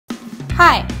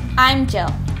Hi, I'm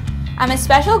Jill. I'm a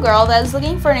special girl that is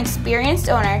looking for an experienced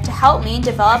owner to help me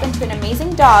develop into an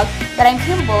amazing dog that I'm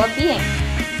capable of being.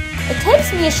 It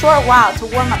takes me a short while to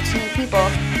warm up to new people,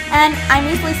 and I'm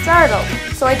easily startled,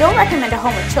 so I don't recommend a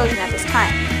home with children at this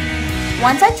time.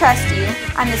 Once I trust you,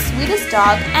 I'm the sweetest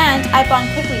dog and I bond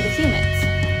quickly with humans.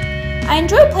 I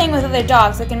enjoy playing with other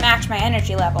dogs that can match my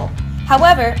energy level.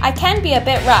 However, I can be a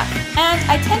bit rough, and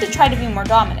I tend to try to be more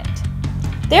dominant.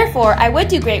 Therefore, I would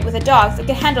do great with a dog that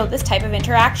could handle this type of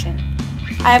interaction.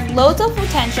 I have loads of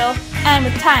potential, and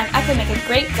with time, I could make a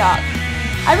great dog.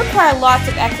 I require lots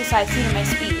of exercise due to my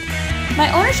speed.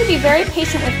 My owner should be very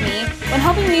patient with me when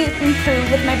helping me improve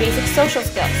with my basic social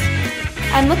skills.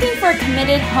 I'm looking for a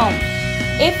committed home.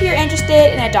 If you're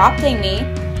interested in adopting me,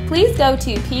 please go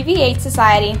to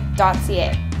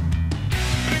pvhsociety.ca.